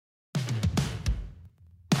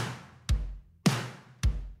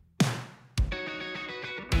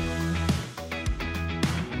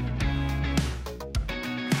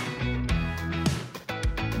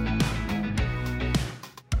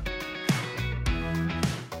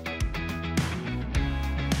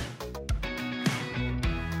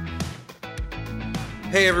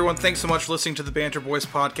Hey everyone, thanks so much for listening to the Banter Boys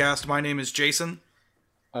podcast. My name is Jason.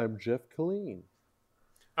 I'm Jeff Colleen.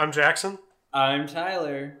 I'm Jackson. I'm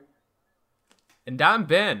Tyler. And I'm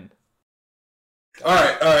Ben. All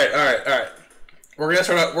right. We're gonna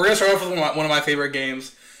start off with one of my favorite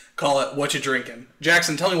games. Call it What You Drinking.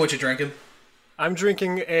 Jackson, tell me what you drinking. I'm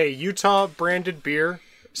drinking a Utah branded beer.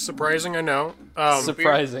 Surprising, I know.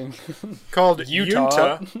 Surprising. Called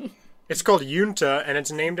Utah. Yunta. It's called Yunta, and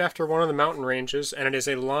it's named after one of the mountain ranges, and it is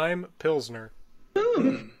a lime pilsner.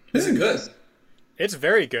 Is it good? It's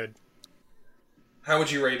very good. How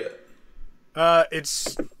would you rate it?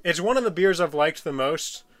 It's one of the beers I've liked the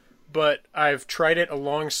most, but I've tried it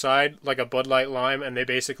alongside like a Bud Light Lime, and they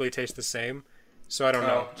basically taste the same. So I don't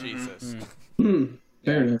know. Jesus.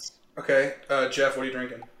 Fairness. Okay, Jeff, what are you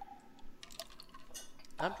drinking?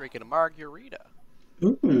 I'm drinking a margarita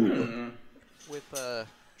Ooh. with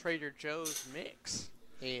Trader Joe's mix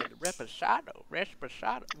and reposado,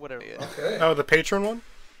 whatever it is. Okay. Oh, the Patron one?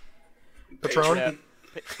 Patron?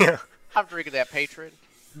 Yeah. Yeah. I'm drinking that Patron.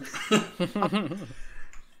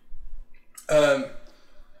 Well,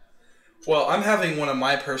 I'm having one of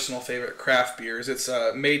my personal favorite craft beers. It's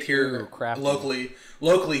made here craft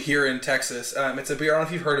locally here in Texas. It's a beer, I don't know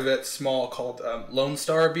if you've heard of it, small, called Lone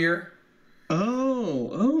Star beer.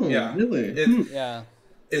 Oh, Yeah. really? Yeah.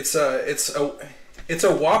 It's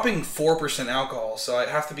a whopping 4% alcohol, so I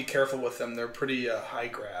have to be careful with them. They're pretty high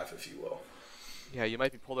grav, if you will. Yeah, you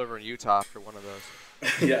might be pulled over in Utah for one of those.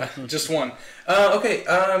 Yeah, just one. Okay,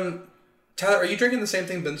 Tyler, are you drinking the same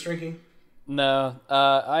thing Ben's drinking? No,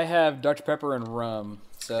 I have Dr. Pepper and rum.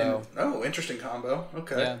 So Interesting combo.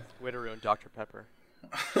 Okay. yeah. Way to ruin Dr. Pepper.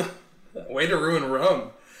 Way to ruin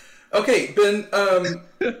rum. Okay, Ben,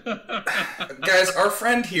 guys, our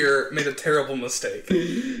friend here made a terrible mistake.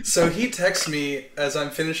 So he texts me as I'm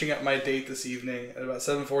finishing up my date this evening at about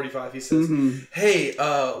 7:45. He says, "Hey,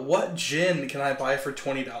 what gin can I buy for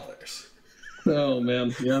 $20?" Oh,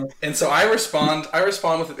 man. Yeah. And so I respond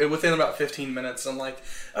with it within about 15 minutes. I'm like,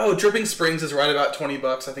 "Oh, Dripping Springs is right about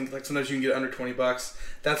 $20. I think like sometimes you can get it under $20.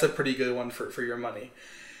 That's a pretty good one for your money."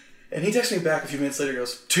 And he texts me back a few minutes later.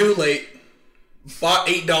 Goes, "Too late. Bought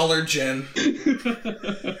 $8 gin."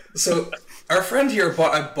 So our friend here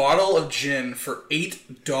bought a bottle of gin for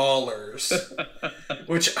 $8,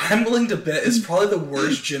 which I'm willing to bet is probably the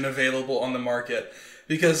worst gin available on the market.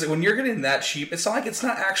 Because when you're getting that cheap, it's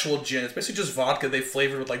not actual gin. It's basically just vodka they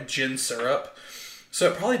flavored with like gin syrup.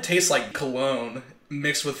 So it probably tastes like cologne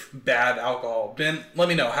mixed with bad alcohol. Ben, let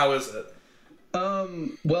me know, how is it?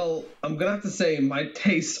 Well, I'm gonna have to say my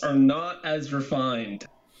tastes are not as refined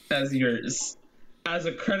as yours. As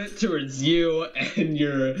a credit towards you and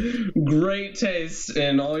your great taste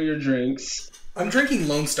in all your drinks. I'm drinking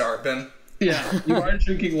Lone Star, Ben. Yeah, you are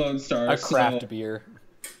drinking Lone Star. A craft so, beer.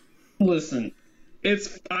 Listen,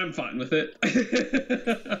 I'm fine with it.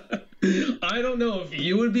 I don't know if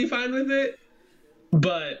you would be fine with it,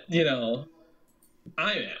 but I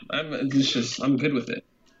am. I'm good with it.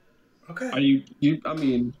 Okay. Are you? I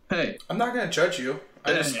mean, hey. I'm not gonna judge you.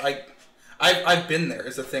 I've been there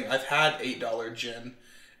is the thing. I've had $8 gin,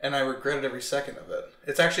 and I regretted every second of it.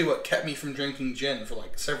 It's actually what kept me from drinking gin for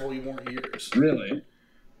like several more years. Really?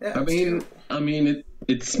 Yeah. I mean,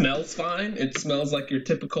 it smells fine. It smells like your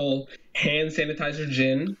typical hand sanitizer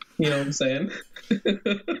gin. You know what I'm saying?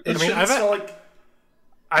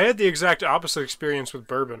 I had the exact opposite experience with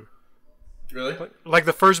bourbon. Really? Like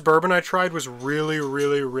the first bourbon I tried was really,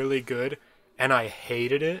 really, really good, and I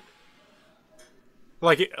hated it.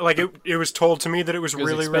 It was told to me that it was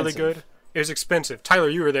really, expensive. really good. It was expensive. Tyler,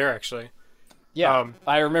 you were there actually. Yeah,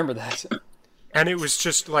 I remember that. And it was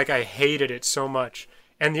just like I hated it so much.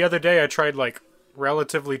 And the other day I tried like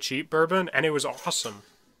relatively cheap bourbon, and it was awesome.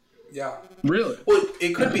 Yeah. Really? Well,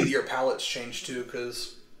 it could be that your palate's changed too,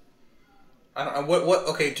 because I don't know what.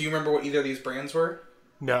 Okay, do you remember what either of these brands were?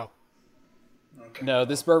 No. Okay. No,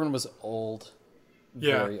 this bourbon was old.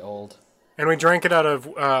 Yeah. Very old. And we drank it out of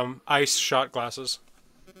ice shot glasses.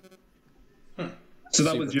 So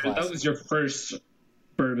that Super was your first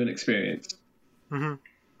bourbon experience. Mm-hmm.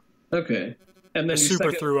 Okay. And then I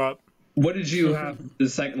super threw up. What did you have the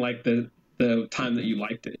second, like the time that you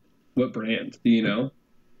liked it? What brand? Do you know?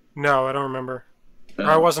 No, I don't remember. Or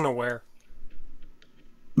I wasn't aware.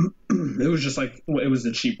 It was just like it was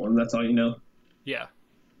a cheap one. That's all you know. Yeah.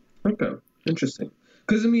 Okay, interesting.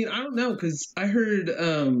 Because I mean, I don't know. Because I heard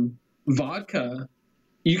vodka,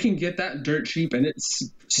 you can get that dirt cheap, and it's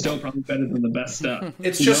still probably better than the best stuff.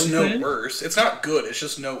 It's You know just what I'm no saying? worse. It's not good. It's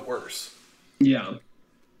just no worse. Yeah.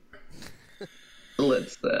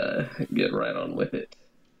 Let's get right on with it.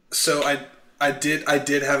 So I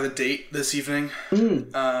did have a date this evening.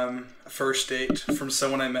 A first date from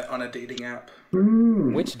someone I met on a dating app.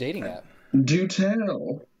 Which dating app? Do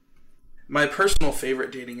tell. My personal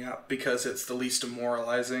favorite dating app because it's the least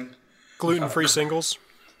demoralizing. Gluten-free singles.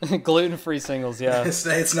 Gluten-free singles, yeah.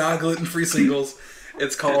 It's not gluten-free singles.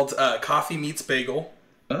 It's called Coffee Meets Bagel.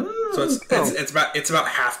 Oh. So it's about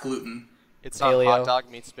half gluten. It's not Paleo. hot dog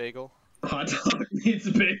meets bagel. Hot dog meets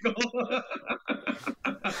bagel.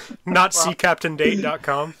 Not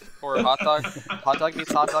seacaptaindate.com. Or hot dog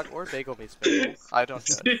meets hot dog, or bagel meets bagel. I don't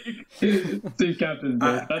know. Steve Captain,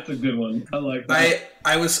 that's a good one. I like that.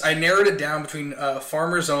 I narrowed it down between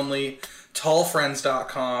Farmers Only,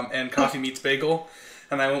 TallFriends.com, and Coffee Meets Bagel,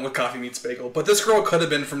 and I went with Coffee Meets Bagel. But this girl could have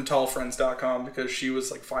been from TallFriends.com because she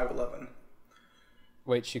was like 5'11".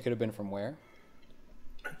 Wait, she could have been from where?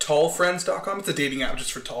 TallFriends.com. It's a dating app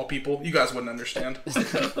just for tall people. You guys wouldn't understand.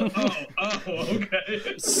 Oh,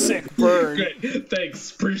 okay. Sick burn. Great.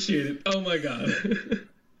 Thanks. Appreciate it. Oh my god.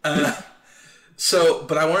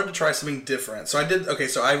 But I wanted to try something different. So I did. Okay,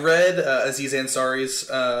 so I read Aziz Ansari's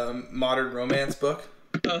modern romance book.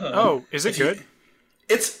 Oh, is it good?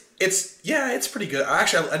 It's pretty good.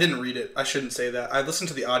 I didn't read it. I shouldn't say that. I listened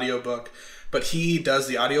to the audiobook, but he does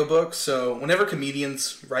the audiobook. So whenever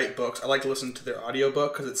comedians write books, I like to listen to their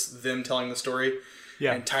audiobook because it's them telling the story.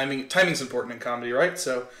 Yeah. And timing's important in comedy, right?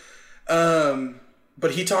 So,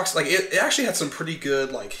 but he talks like it actually had some pretty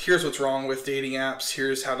good like here's what's wrong with dating apps.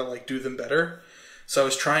 Here's how to like do them better. So I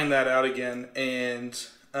was trying that out again, and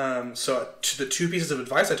so the two pieces of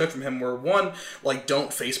advice I took from him were, one, like,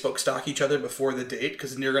 don't Facebook stalk each other before the date,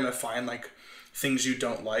 because then you're going to find, like, things you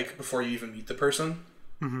don't like before you even meet the person,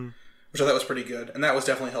 which I thought was pretty good, and that was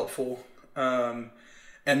definitely helpful. And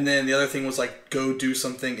then the other thing was, like, go do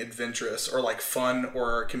something adventurous or, like, fun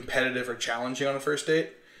or competitive or challenging on a first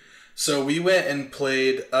date. So we went and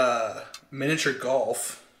played miniature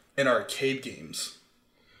golf in arcade games.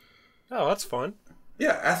 Oh, that's fun.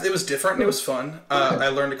 Yeah, it was different and it was fun. I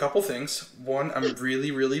learned a couple things. One, I'm really,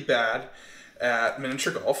 really bad at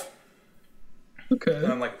miniature golf. Okay.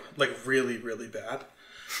 I'm like really, really bad.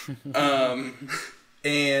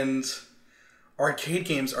 And arcade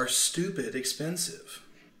games are stupid expensive.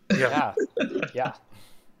 Yeah. Yeah.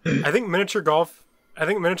 I think miniature golf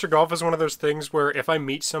is one of those things where if I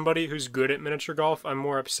meet somebody who's good at miniature golf, I'm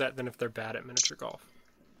more upset than if they're bad at miniature golf.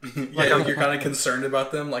 Yeah, like you're kind of concerned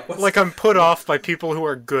about them. Like, what's I'm put off by people who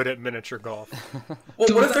are good at miniature golf. Well,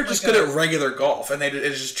 what if they're just good at regular golf and it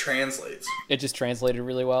just translates? It just translated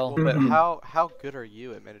really well. But how good are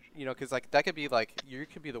you at miniature? You know, because like that could be like you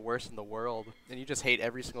could be the worst in the world, and you just hate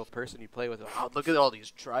every single person you play with. Oh, look at all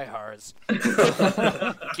these tryhards.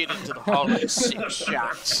 Get into the hall in 6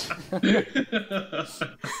 shots.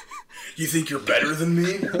 You think you're better than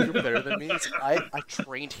me? You're better than me. I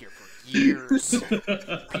trained here for years.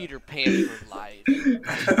 Peter Pan for life.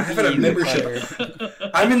 I have a membership.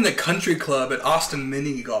 I'm in the country club at Austin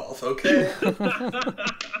Mini Golf. Okay.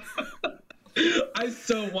 I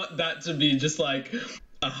so want that to be just like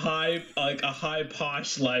a high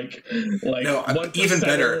posh like No, 1% even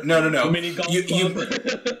better. No. mini golf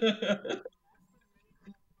club.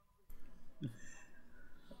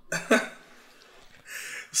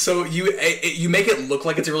 So you make it look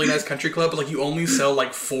like it's a really nice country club, but like you only sell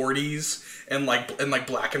like 40s and like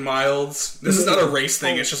Black and Milds. This is not a race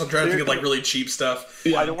thing. It's just I'm trying to think of like really cheap stuff.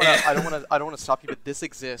 I don't want to stop you, but this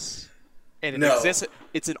exists, and it exists.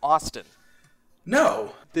 It's in Austin.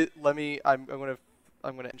 No. I'm gonna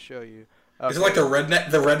show you. Is it like the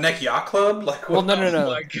redneck yacht club? Like, Well, no. Oh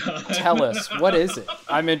my God. Tell us, what is it?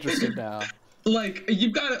 I'm interested now. Like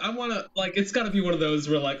you've got to, I want to like it's got to be one of those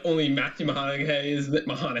where like only Matthew McConaughey's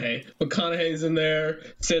in there,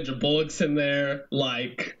 Sandra Bullock's in there,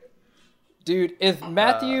 like. Dude, if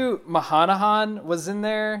Matthew Mahanahan was in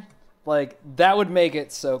there, like that would make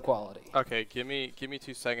it so quality. Okay, give me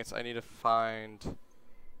 2 seconds. I need to find.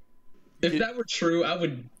 If that were true, I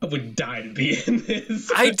would die to be in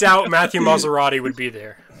this. I doubt Matthew Maserati would be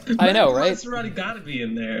there. I know, right? Maserati got to be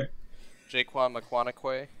in there. Jaquan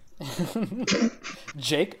McQuanaqua.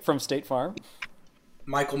 Jake from State Farm.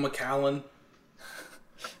 Michael McCallan.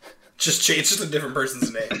 It's just a different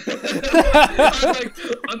person's name.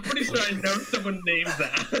 I'm pretty sure I know someone named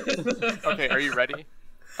that. Okay, are you ready?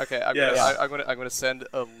 Okay, I'm gonna send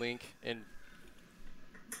a link in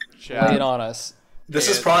chat. Lay it on us. This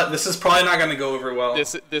is probably not gonna go over well.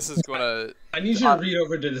 This is gonna. I need you to read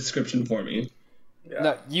over the description for me. Yeah.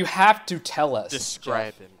 No, you have to tell us.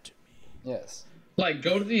 Describe him to me. Yes. Like,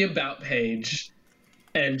 go to the About page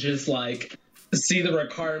and just, like, see the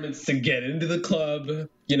requirements to get into the club,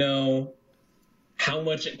 you know, how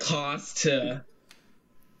much it costs to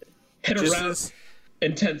hit This around is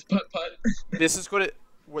intense putt. this is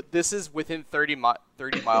this is within 30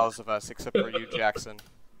 miles of us, except for you, Jackson.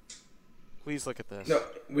 Please look at this. No,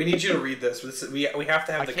 we need you to read this. We have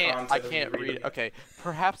to have the content. I of you can't read reading it. Okay.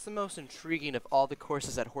 Perhaps the most intriguing of all the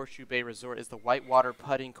courses at Horseshoe Bay Resort is the Whitewater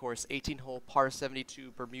Putting Course, 18-hole par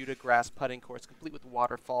 72 Bermuda grass putting course, complete with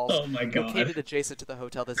waterfalls. Oh my god. Located adjacent to the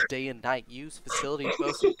hotel, this day and night use facility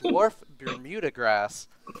boasts dwarf Bermuda grass,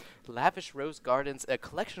 lavish rose gardens, a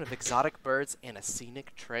collection of exotic birds, and a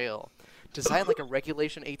scenic trail. Designed like a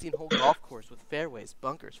regulation 18-hole golf course with fairways,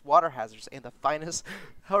 bunkers, water hazards, and the finest.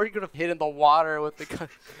 How are you gonna hit in the water with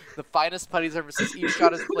the finest putting surfaces? Each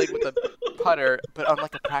shot is played with a putter, but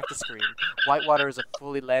unlike a practice green, Whitewater is a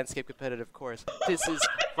fully landscape competitive course. This is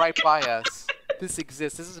right by us. This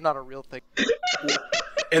exists. This is not a real thing.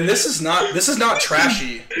 And this is not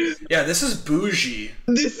trashy. Yeah, this is bougie.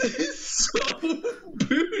 This is so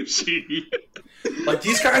bougie. Like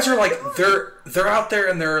these guys are like they're out there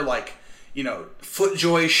and they're like, you know,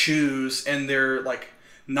 FootJoy shoes and they're like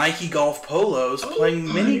Nike golf polos playing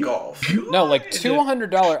mini golf. No, like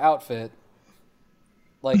 $200 outfit,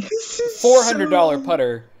 like $400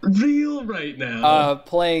 putter, Real right now.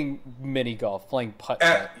 playing mini golf, playing putt.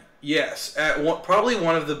 Probably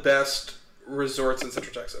one of the best resorts in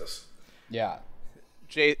Central Texas. Yeah.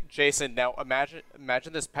 Jason, now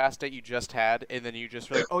imagine this past date you just had, and then you just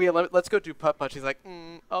were like, oh yeah, let's go do putt putt. She's like,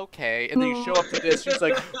 okay, and then you show up to this. She's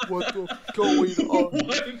like, what the going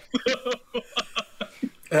on?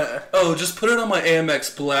 Just put it on my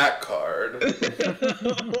Amex Black card.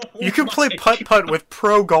 You can play putt putt with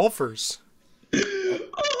pro golfers.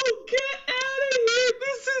 Oh, get out of here!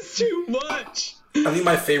 This is too much. I think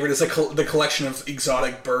my favorite is the collection of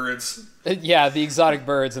exotic birds. Yeah, the exotic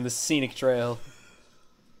birds and the scenic trail.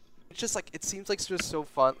 It's just like, it seems like it's just so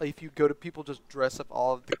fun. Like if you go to people, just dress up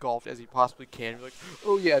all of the golf as you possibly can. You're like,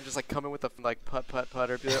 oh yeah, just like come in with a like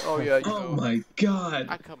putter. Be like, oh yeah. Oh my god.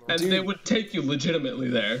 And they would take you legitimately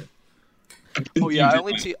there. Oh yeah, I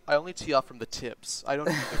only tee off from the tips. I don't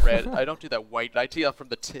do the red. I don't do that white. I tee off from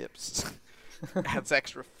the tips. Adds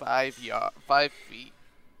extra 5 feet.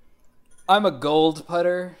 I'm a gold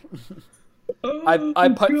putter. I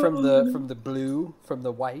putt from the blue, from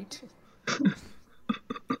the white.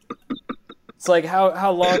 It's like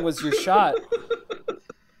how long was your shot?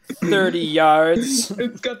 30 yards.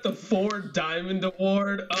 It's got the 4 Diamond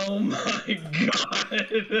Award. Oh my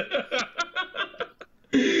god.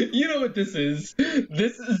 You know what this is?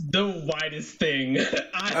 This is the widest thing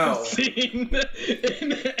I've seen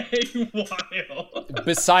in a while.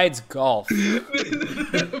 Besides golf.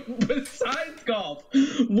 Besides golf,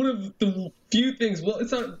 one of the few things. Well,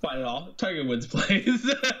 it's not fine at all. Tiger Woods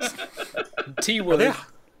plays. T Wood.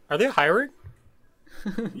 Are they hiring?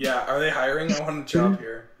 Yeah, are they hiring? I want a job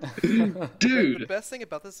here. Dude. The best thing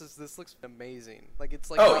about this is this looks amazing. Like it's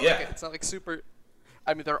like it's not like super.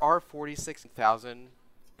 I mean, there are 46,000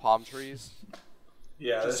 palm trees.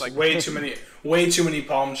 Yeah, there's like way too many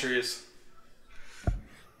palm trees.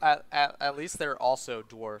 At least they're also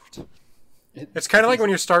dwarfed. It's kind of like when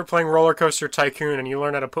you start playing Roller Coaster Tycoon and you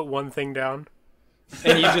learn how to put one thing down.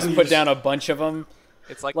 And you just put down a bunch of them.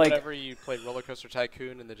 It's like whenever you play Roller Coaster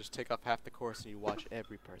Tycoon and they just take off half the course and you watch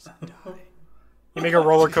every person die. You make a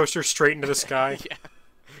roller coaster straight into the sky.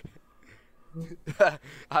 Yeah.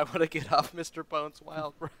 I want to get off Mr. Bones'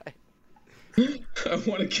 wild ride. I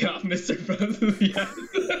want to get off Mr. Bones. Yes.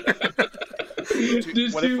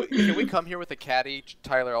 Can we come here with a caddy?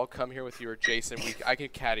 Tyler, I'll come here with you or Jason. I can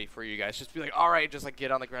caddy for you guys. Just be like, all right, just like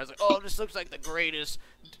get on the ground. It's like, oh, this looks like the greatest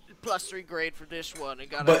 +3 grade for this one.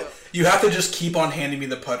 But you have to just keep on handing me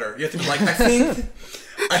the putter. You have to be like, I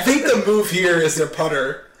think the move here is the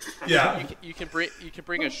putter. Yeah. You can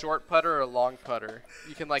bring a short putter or a long putter.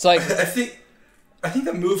 You can like. It's like I think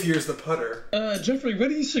the move here is the putter. Jeffrey, what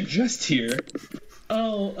do you suggest here?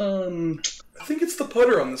 I think it's the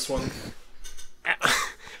putter on this one.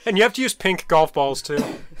 And you have to use pink golf balls too.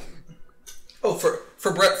 Oh, for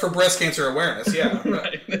breast cancer awareness, yeah.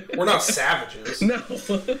 Right. We're not savages. No.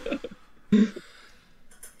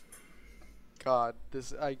 God,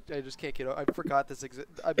 I just can't get. I forgot this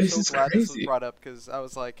exists. I'm This so is glad this was crazy. brought up because I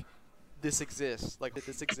was like, this exists. Like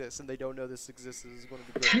this exists, and they don't know this exists. This is going to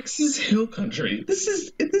be great. Texas Hill Country. This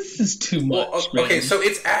is too much. Well, okay, man. so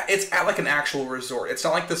it's at like an actual resort. It's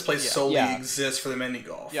not like this place solely exists for the mini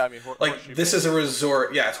golf. Yeah, I mean, like this is a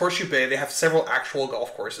resort. Yeah, it's Horseshoe Bay. They have several actual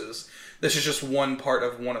golf courses. This is just one part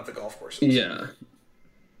of one of the golf courses. Yeah.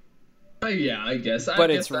 Yeah, I guess.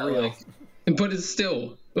 But it's real. But it's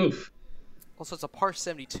still oof. Also, it's a par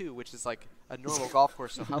 72, which is like a normal golf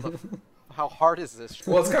course. So how hard is this?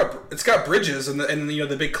 Well, it's got bridges and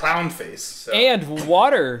the big clown face. So. and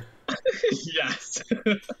water. Yes.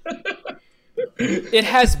 It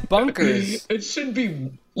has bunkers. It should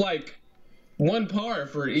be like one par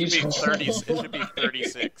for each It hole. should be 30. It should be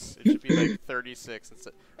 36. It should be like 36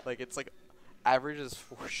 instead. Like it's like averages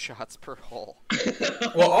 4 shots per hole.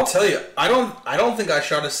 Well, I'll tell you, I don't think I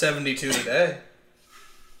shot a 72 today.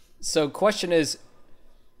 So, question is,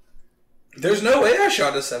 There's no way I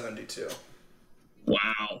shot a 72.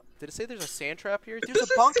 Wow. Did it say there's a sand trap here? There's a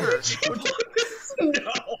bunker.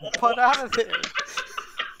 No. Put out of there.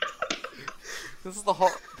 This is the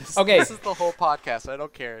whole. Okay. This is the whole podcast. I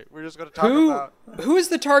don't care. We're just gonna talk about. who is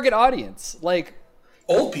the target audience? Like,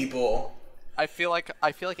 Old people. I feel like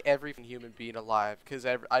every human being alive, because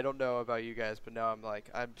I don't know about you guys, but now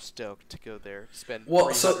I'm stoked to go there, spend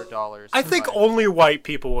 $300. I think only white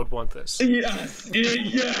people would want this. Yes.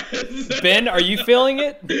 Yes. Ben, are you feeling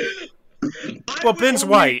it? Well, Ben's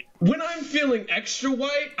white. When I'm feeling extra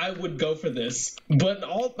white, I would go for this. But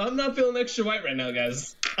I'm not feeling extra white right now,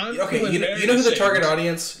 guys. I'm Okay, feeling you know very who the ashamed. target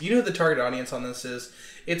audience? You know who the target audience on this is?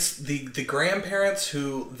 It's the grandparents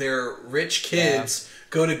who their rich kids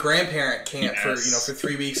go to grandparent camp for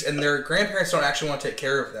 3 weeks, and their grandparents don't actually want to take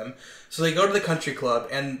care of them, so they go to the country club,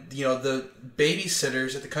 and the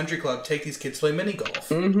babysitters at the country club take these kids to play mini golf.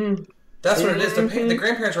 Mm-hmm. That's what it is. The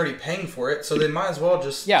grandparents are already paying for it, so they might as well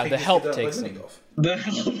just Yeah, take the these help kids out and takes play mini them. golf. The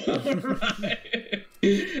help, right?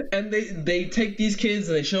 And they take these kids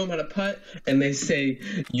and they show them how to putt, and they say,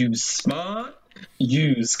 "Use smart,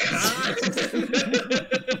 use kind,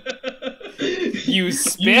 You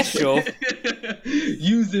special.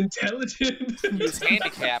 use intelligent." His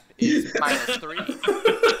handicap is -3.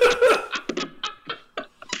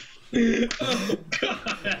 Oh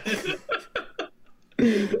God.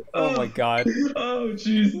 Oh my god. Oh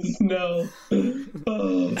Jesus, no.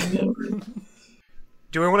 Oh Lord.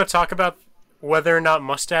 Do we want to talk about whether or not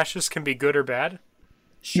mustaches can be good or bad?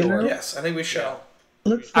 Sure. Yes, I think we shall.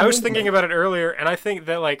 I was thinking about it earlier, and I think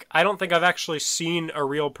that, I don't think I've actually seen a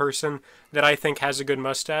real person that I think has a good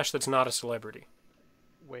mustache that's not a celebrity.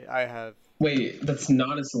 Wait, I have. Wait, that's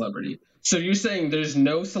not a celebrity. So you're saying there's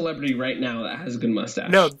no celebrity right now that has a good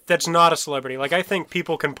mustache? No, that's not a celebrity. I think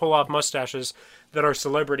people can pull off mustaches that are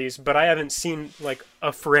celebrities, but I haven't seen,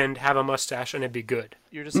 a friend have a mustache and it'd be good.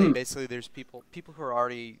 You're just saying basically there's people who are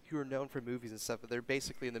known for movies and stuff, but they're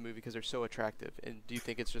basically in the movie because they're so attractive. And do you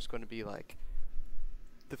think it's just going to be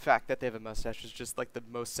the fact that they have a mustache is just the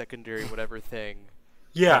most secondary whatever thing?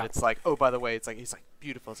 Yeah. And it's oh, by the way, it's he's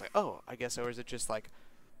beautiful. It's oh, I guess, or is it just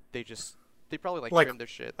they probably trim their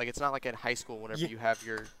shit. It's not like in high school whenever you have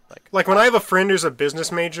your when I have a friend who's a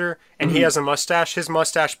business major and he has a mustache, his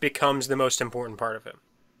mustache becomes the most important part of him.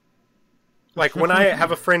 When I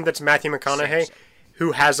have a friend that's Matthew McConaughey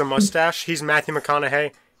who has a mustache, he's Matthew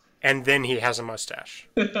McConaughey, and then he has a mustache.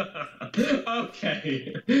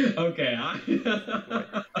 Okay. Okay.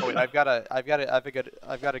 Oh wait, I've got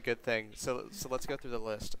a good thing. So let's go through the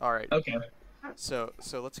list. All right. Okay. So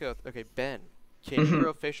let's go. Okay, Ben, can you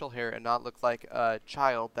grow facial hair and not look like a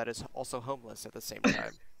child that is also homeless at the same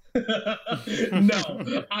time?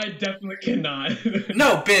 No, I definitely cannot.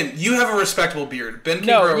 No, Ben, you have a respectable beard. Ben can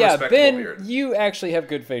No, grow a yeah, respectable Ben, beard. you actually have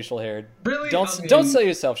good facial hair. Really? Don't I mean- don't sell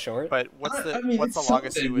yourself short. But what's the it's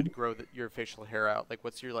longest you something. would grow your facial hair out?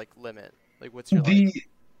 What's your limit? What's your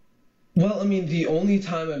Well, I mean, the only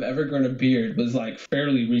time I've ever grown a beard was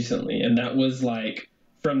fairly recently, and that was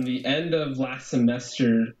from the end of last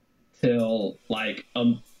semester till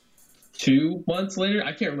 2 months later.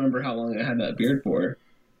 I can't remember how long I had that beard for.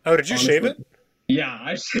 Oh, did you shave it?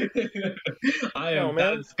 Yeah, I am. Oh,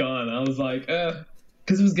 man. That's gone. I was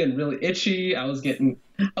because it was getting really itchy. I was getting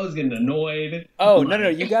annoyed. Oh no,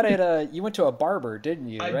 you got it. You went to a barber, didn't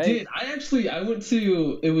you? I Right? did. I went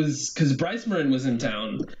to. It was because Bryce Marin was in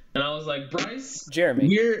town, and I was like, Bryce, Jeremy.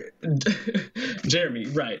 we're Jeremy,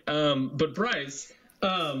 right? But Bryce,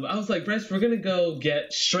 I was like, Bryce, we're gonna go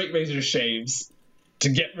get straight razor shaves to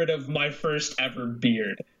get rid of my first ever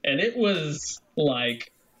beard, and it was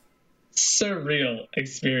surreal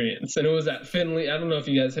experience, and it was at Finley. I don't know if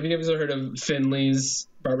you guys have heard of Finley's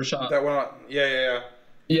barbershop? That went on. Yeah.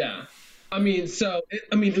 Yeah, I mean,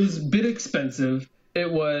 it was a bit expensive.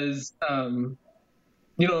 It was, you know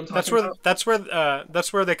what I'm talking about?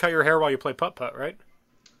 That's where they cut your hair while you play putt-putt, right?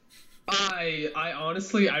 I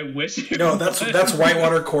honestly, I wish. It No, was. that's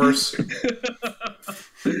whitewater course.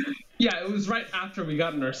 Yeah, it was right after we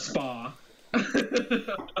got in our spa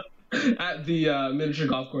at the miniature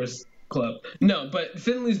golf course club. No, but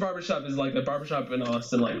Finley's barbershop is a barbershop in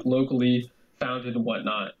Austin, locally founded and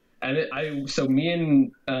whatnot. And so me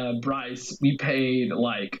and Bryce, we paid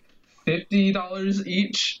 $50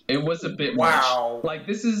 each. It was a bit Wow. much.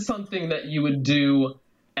 This is something that you would do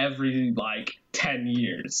every like 10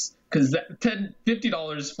 years. Because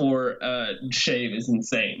 $50 for a shave is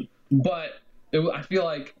insane. But I feel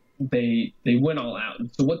like they went all out.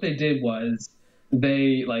 So what they did was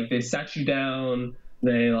they sat you down.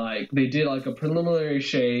 They did like a preliminary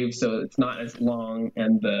shave, so it's not as long,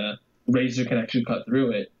 and the razor can actually cut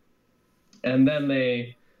through it. And then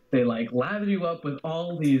they like lather you up with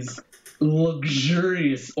all these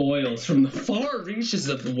luxurious oils from the far reaches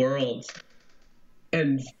of the world,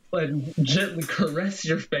 and gently caress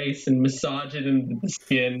your face and massage it into the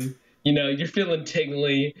skin. You know, you're feeling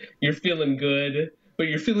tingly, you're feeling good, but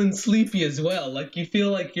you're feeling sleepy as well. Like you feel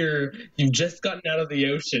like you've just gotten out of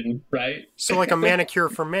the ocean, right? So like a manicure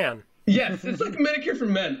for man. Yes, it's like a manicure for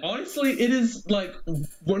men. Honestly, it is like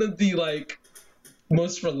one of the like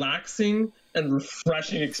most relaxing and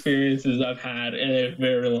refreshing experiences I've had in a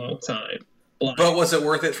very long time. Like, But was it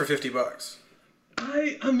worth it for $50?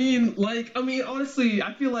 I mean, honestly,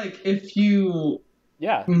 I feel like my view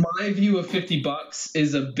of $50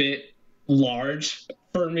 is a bit large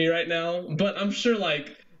for me right now, but I'm sure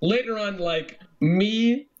like later on, like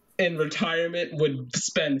me in retirement would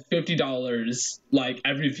spend $50 like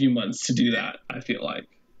every few months to do that. I feel like.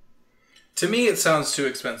 To me, it sounds too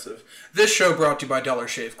expensive. This show brought to you by Dollar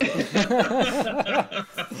Shave Club.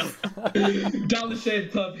 Dollar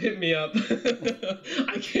Shave Club, hit me up.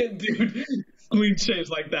 I can't do clean shaves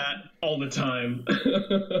like that all the time.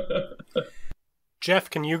 Jeff,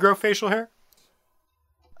 can you grow facial hair?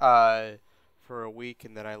 For a week,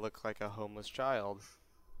 and then I look like a homeless child.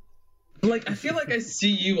 Like, I feel like I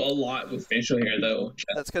see you a lot with facial hair, though.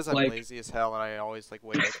 That's because I'm like, lazy as hell, and I always like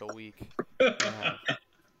wait like a week.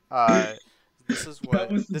 This is what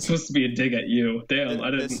that was supposed to be a dig at you. Damn,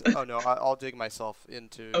 I didn't. Oh no, I'll dig myself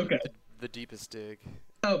into the deepest dig.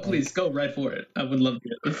 Oh, please go right for it. I would love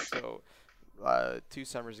to. So, 2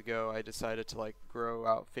 summers ago, I decided to like grow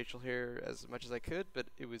out facial hair as much as I could, but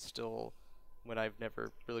it was still when I've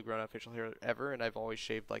never really grown out facial hair ever, and I've always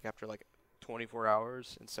shaved like after like 24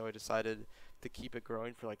 hours, and so I decided to keep it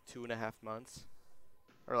growing for like 2.5 months,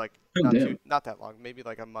 or like not that long, maybe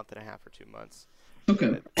like a month and a half or 2 months.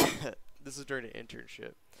 Okay. This is during an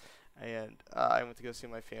internship, and I went to go see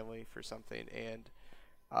my family for something, and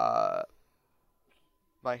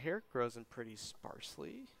my hair grows in pretty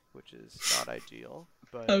sparsely, which is not ideal.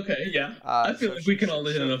 But okay, yeah, I feel like we can all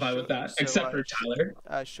identify with that, except for Tyler.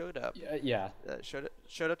 Showed up. Yeah.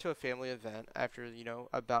 Showed up to a family event after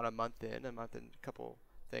about a month and a couple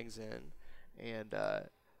things in, and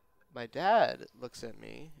my dad looks at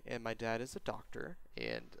me, and my dad is a doctor,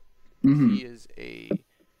 and he is a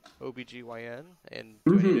OBGYN, and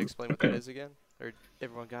do I need to explain what that is again? Or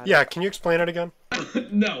everyone got it? Yeah, can you explain it again?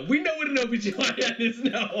 No, we know what an OBGYN is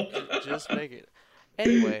now. Just make it.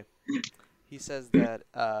 Anyway, he says that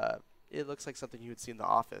it looks like something you would see in The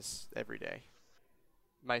Office every day.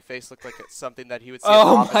 My face looked like it's something that he would see in The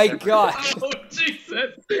Office every day. Oh,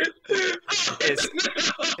 Jesus.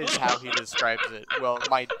 Is how he describes it. Well,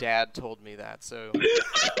 my dad told me that, so I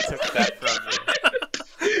took that from me.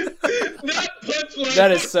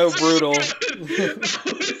 That is so brutal. That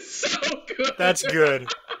was so good. That's good.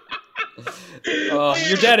 Oh,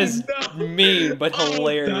 your dad is mean but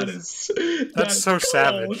hilarious. That's so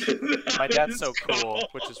savage. My dad's so cool,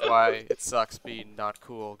 which is why it sucks being not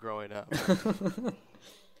cool growing up.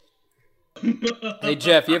 Hey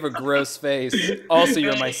Jeff, you have a gross face. Also,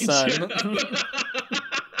 you're my son.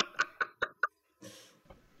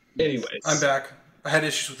 Anyways, I'm back. I had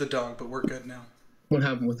issues with the dog, but we're good now. What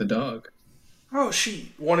happened with the dog? Oh,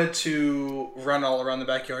 she wanted to run all around the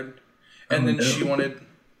backyard, and then she wanted.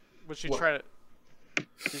 Was she trying to?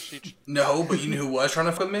 Did she? No, but you knew who was trying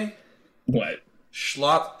to fuck me? What?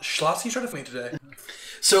 Schlotsky tried to fuck me today.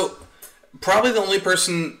 So, probably the only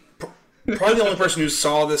person who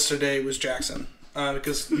saw this today was Jackson,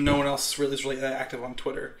 because no one else is really that active on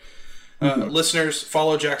Twitter. Listeners,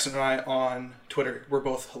 follow Jackson and I on Twitter. We're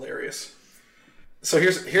both hilarious. So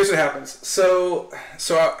here's what happens. So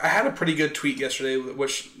I had a pretty good tweet yesterday,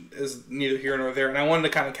 which is neither here nor there, and I wanted to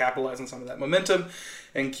kind of capitalize on some of that momentum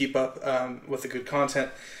and keep up with the good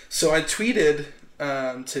content. So I tweeted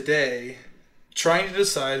today, trying to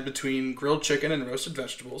decide between grilled chicken and roasted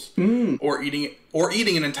vegetables, or eating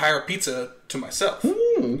an entire pizza to myself.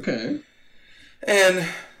 Okay. And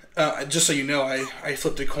just so you know, I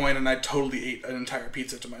flipped a coin and I totally ate an entire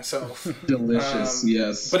pizza to myself. Delicious,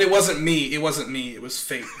 yes. But it wasn't me. It was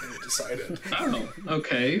fate that decided. Oh,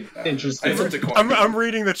 okay. Interesting. I flipped a coin. I'm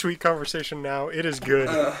reading the tweet conversation now. It is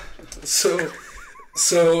good. So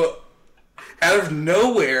out of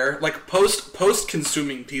nowhere, like post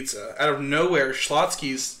consuming pizza, out of nowhere,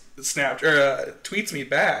 Schlotsky's tweets me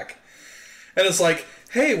back, and it's like,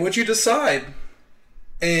 "Hey, what'd you decide?"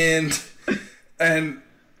 And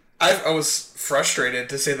I was frustrated,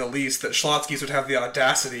 to say the least, that Schlotzsky's would have the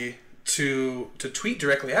audacity to tweet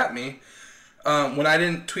directly at me when I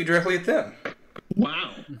didn't tweet directly at them.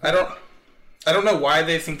 Wow. I don't know why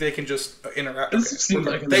they think they can just interact. This seems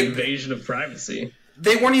like an invasion of privacy.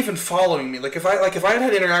 They weren't even following me. Like if I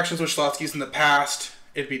had interactions with Schlotzsky's in the past,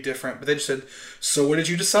 it'd be different. But they just said, "So what did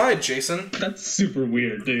you decide, Jason?" That's super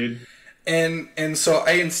weird, dude. And so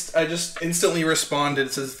I just instantly responded.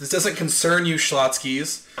 It says, "This doesn't concern you,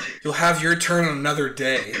 Schlotzsky's. You'll have your turn on another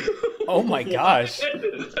day." Oh my gosh.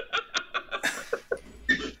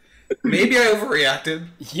 Maybe I overreacted.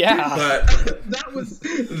 Yeah. But that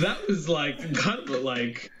was like kind of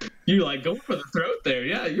like you like going for the throat there.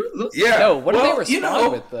 Yeah, yeah. No, what did well, they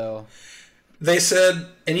respond with though? They said,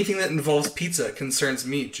 "Anything that involves pizza concerns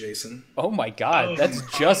me, Jason." Oh my god, that's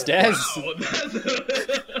just as wow.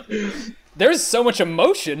 there's so much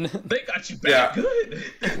emotion. They got you back good.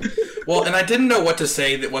 Well, and I didn't know what to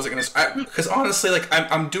say that wasn't going to... Because honestly, like,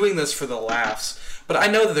 I'm doing this for the laughs, but I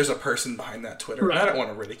know that there's a person behind that Twitter, and I don't want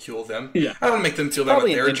to ridicule them. Yeah. I don't want to make them feel bad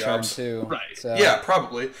Probably about an their intern jobs. too. Right. So. Yeah,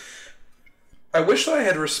 probably. I wish that I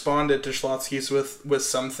had responded to Schlotzsky's with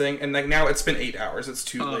something, and like now it's been 8 hours. It's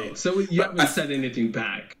too late. So you haven't said anything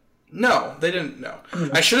back. No, they didn't know.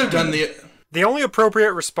 I should have done the... The only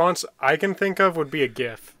appropriate response I can think of would be a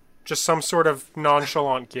GIF. Just some sort of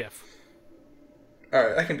nonchalant GIF.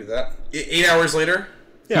 Alright, I can do that. 8 hours later?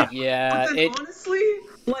 Yeah. Yeah. But then honestly,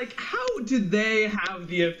 like, how did they have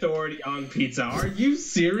the authority on pizza? Are you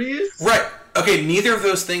serious? Right. Okay, neither of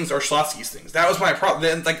those things are Schlotzsky's things. That was my problem.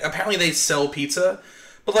 Then, like, apparently they sell pizza,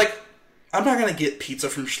 but, like, I'm not going to get pizza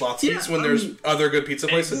from Schlotzsky's when there's other good pizza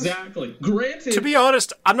places. Exactly. Granted, To be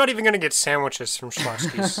honest, I'm not even going to get sandwiches from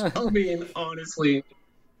Schlotzsky's. I mean, honestly,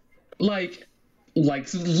 like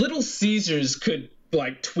Little Caesars could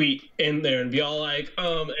like tweet in there and be all like,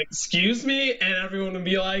 excuse me, and everyone would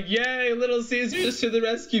be like, yay, Little Caesars to the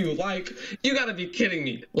rescue. Like, you gotta be kidding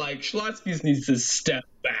me. Like, Schlotzsky's needs to step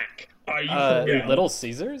back. Are you for real? Little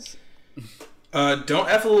Caesars? Don't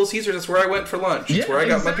F Little Caesars. That's where I went for lunch. That's where I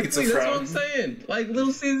got my pizza That's from. what I'm saying. Like,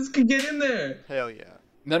 Little Caesars could get in there. Hell yeah.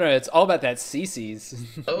 No, it's all about that CC's.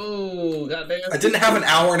 Oh, goddamn. I didn't have an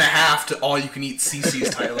hour and a half to all you can eat CC's,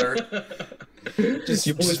 Tyler.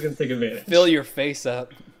 You're always gonna take advantage. Fill your face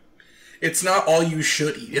up. It's not all you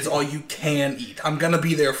should eat. It's all you can eat. I'm gonna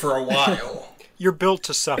be there for a while. You're built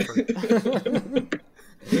to suffer.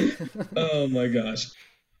 Oh my gosh.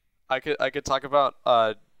 I could talk about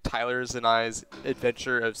Tyler's and I's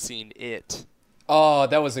adventure of seeing It. Oh,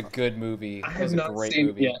 that was a good movie. I That have was a not great seen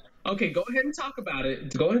movie. it yet. Okay, go ahead and talk about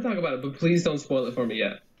it. But please don't spoil it for me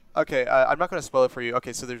yet. Okay, I'm not going to spoil it for you.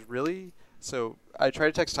 Okay, so so I tried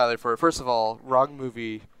to text Tyler for it. First of all, wrong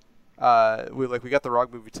movie. We got the wrong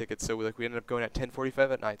movie ticket, so we ended up going at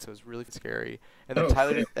 10:45 at night, so it was really scary. And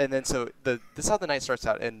then this is how the night starts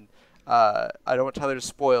out, and I don't want Tyler to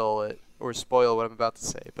spoil it or spoil what I'm about to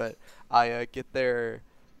say, but I get there.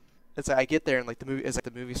 It's like I get there and like the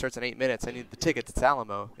movie starts in 8 minutes. I need the tickets. It's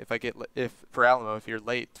Alamo. If you're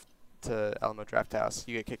late to Alamo Draft House,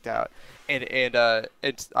 you get kicked out. And I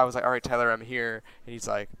was like, all right, Tyler, I'm here. And he's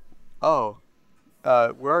like, oh,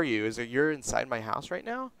 where are you? Is it you're inside my house right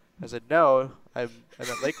now? I said, no, I'm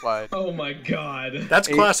at Lakewide. Oh my god. That's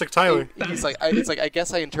classic Tyler. He's like, I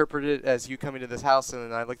guess I interpreted it as you coming to this house,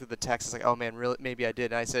 and then I looked at the text. It's like, oh man, really? Maybe I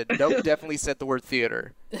did. And I said, nope, definitely said the word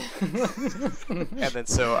theater. And then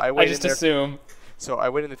so I I went just in there. assume. So I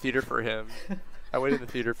went in the theater for him.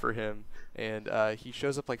 And he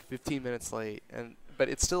shows up like 15 minutes late, but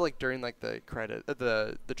it's still like during like the credit,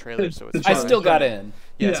 the trailer. So it's I fine. still got in.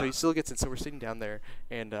 Yeah, Yeah. so he still gets in. So we're sitting down there,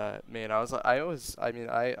 and man, I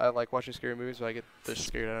like watching scary movies, but I get the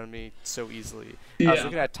scared out of me so easily. I was Yeah.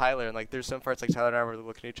 looking at Tyler, and like there's some parts like Tyler and I were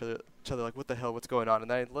looking at each other like, what the hell, what's going on? And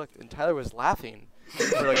then I looked, and Tyler was laughing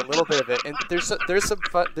for like a little bit of it, and there's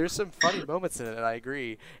some funny moments in it, and I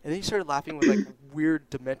agree. And then he started laughing with like weird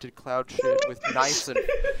demented cloud shit with knives,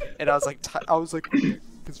 and I was like,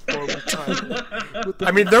 what's wrong with Tyler?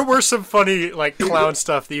 I mean, there were some funny like clown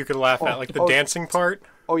stuff that you could laugh at, like the dancing part.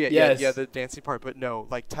 Oh yeah, Yes. yeah, the dancing part. But no,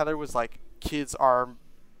 like Tyler was like, kids are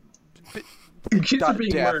Kids are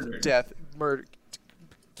being murdered. murder,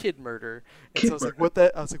 kid murder. And so I was like, what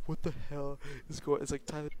the hell is going? It's like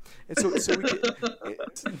Tyler. And so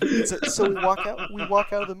we walk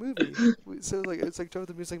out of the movie. So like it's like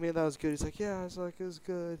Jonathan was like, man, that was good. He's like, yeah, I was like, it was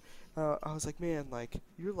good. I was like, man, like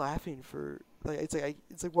you're laughing for. Like it's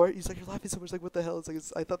like why? He's like, you're laughing so much. Like what the hell? It's like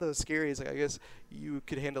I thought that was scary. He's like, I guess you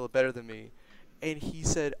could handle it better than me. And he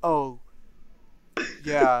said, oh,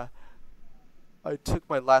 yeah. I took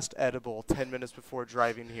my last edible 10 minutes before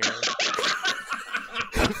driving here.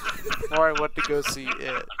 Or I went to go see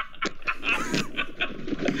it.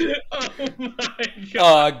 Oh my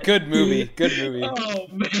god. Good movie. Good movie. Oh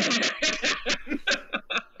man.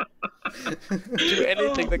 Do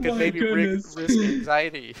anything that could my maybe goodness. risk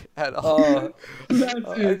anxiety at all. Oh,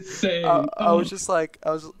 That's insane. I was just like,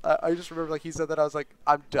 I just remember like he said that I was like,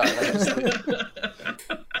 I'm done. I just leave.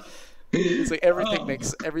 It's like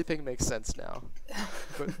everything makes sense now.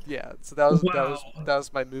 But yeah, so that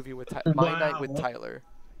was my movie with my night with Tyler.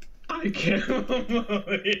 I can't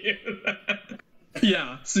believe that.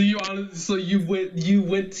 Yeah. So you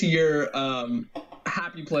went to your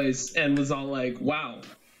happy place and was all like, "Wow,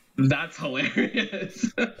 that's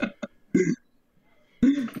hilarious."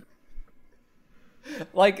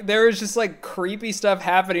 like there was just like creepy stuff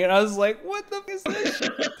happening, and I was like, "What the f- is this?"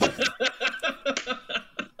 shit?"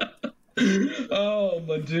 Oh,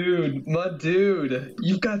 my dude,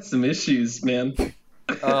 you've got some issues, man.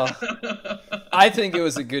 I think it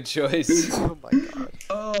was a good choice. Oh my god.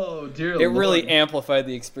 Oh dear. It really Lord. amplified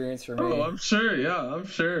the experience for me. Oh, I'm sure. Yeah, I'm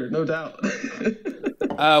sure. No doubt.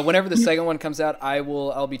 Whenever the second one comes out,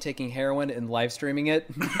 I'll be taking heroin and live streaming it.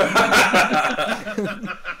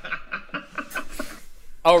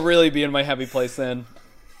 I'll really be in my happy place then.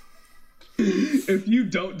 If you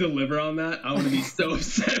don't deliver on that, I'm gonna be so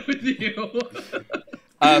upset with you.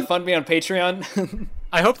 Fund me on Patreon.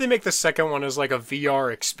 I hope they make the second one as like a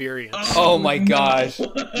VR experience. Oh my gosh.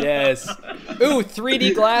 Yes. Ooh,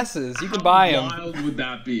 3D glasses. You can buy them. How wild would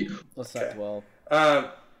that be? Let's not dwell.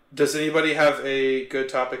 Does anybody have a good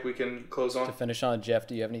topic we can close To on? finish on, Jeff,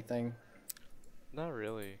 do you have anything? Not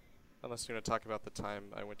really. Unless you're gonna talk about the time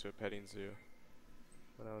I went to a petting zoo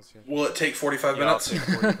when I was young. Will it take 45 Yeah, minutes?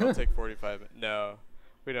 I'll take 45 minutes. No,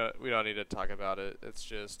 we don't need to talk about it. It's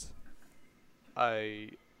just I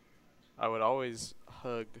would always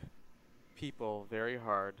hug people very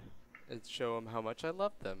hard and show them how much I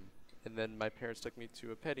loved them. And then my parents took me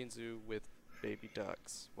to a petting zoo with baby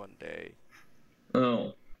ducks one day.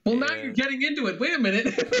 Oh. Well, now Yeah. you're getting into it. Wait a minute.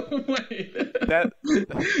 Wait. That's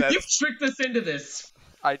You've tricked us into this.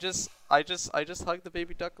 I just hugged the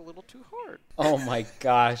baby duck a little too hard. Oh my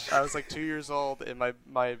gosh. I was like 2 years old, and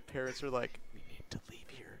my parents were like, "We need to leave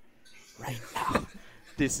here right now.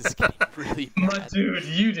 This is getting really My bad." dude,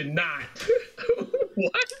 you did not.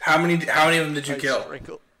 What? How many of them did you kill?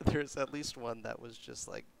 There's at least one that was just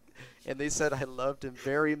like, and they said I loved him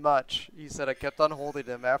very much. He said I kept on holding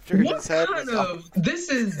him after What his head kind was off. of? This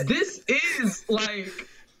is like.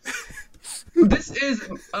 This is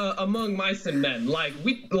among mice and men. Like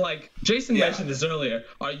Jason mentioned this earlier.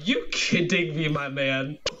 Are you kidding me, my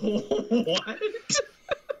man? What?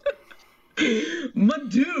 My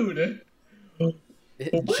dude.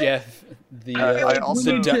 Jeff, I also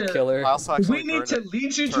the need duck to- killer. I also actually We need burned to a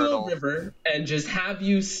lead you to turtle. a river and just have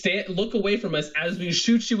you look away from us as we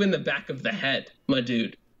shoot you in the back of the head, my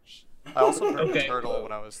dude. I also burned Okay. a turtle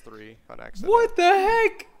when I was 3 on accident. What the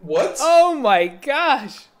heck? What? Oh my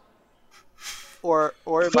gosh. Or I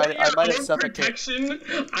For might have your own suffocated. protection,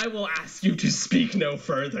 I will ask you to speak no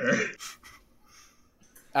further.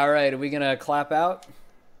 All right, are we going to clap out?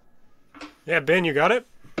 Yeah, Ben, you got it?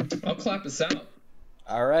 I'll clap us out.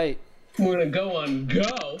 All right. We're gonna go on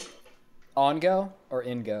go, On go or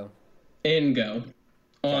in go? in go,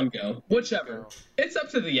 on go, whichever. It's up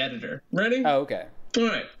to the editor. Ready? Oh, okay. All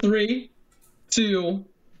right. 3, 2,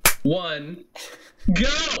 1,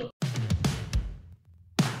 go.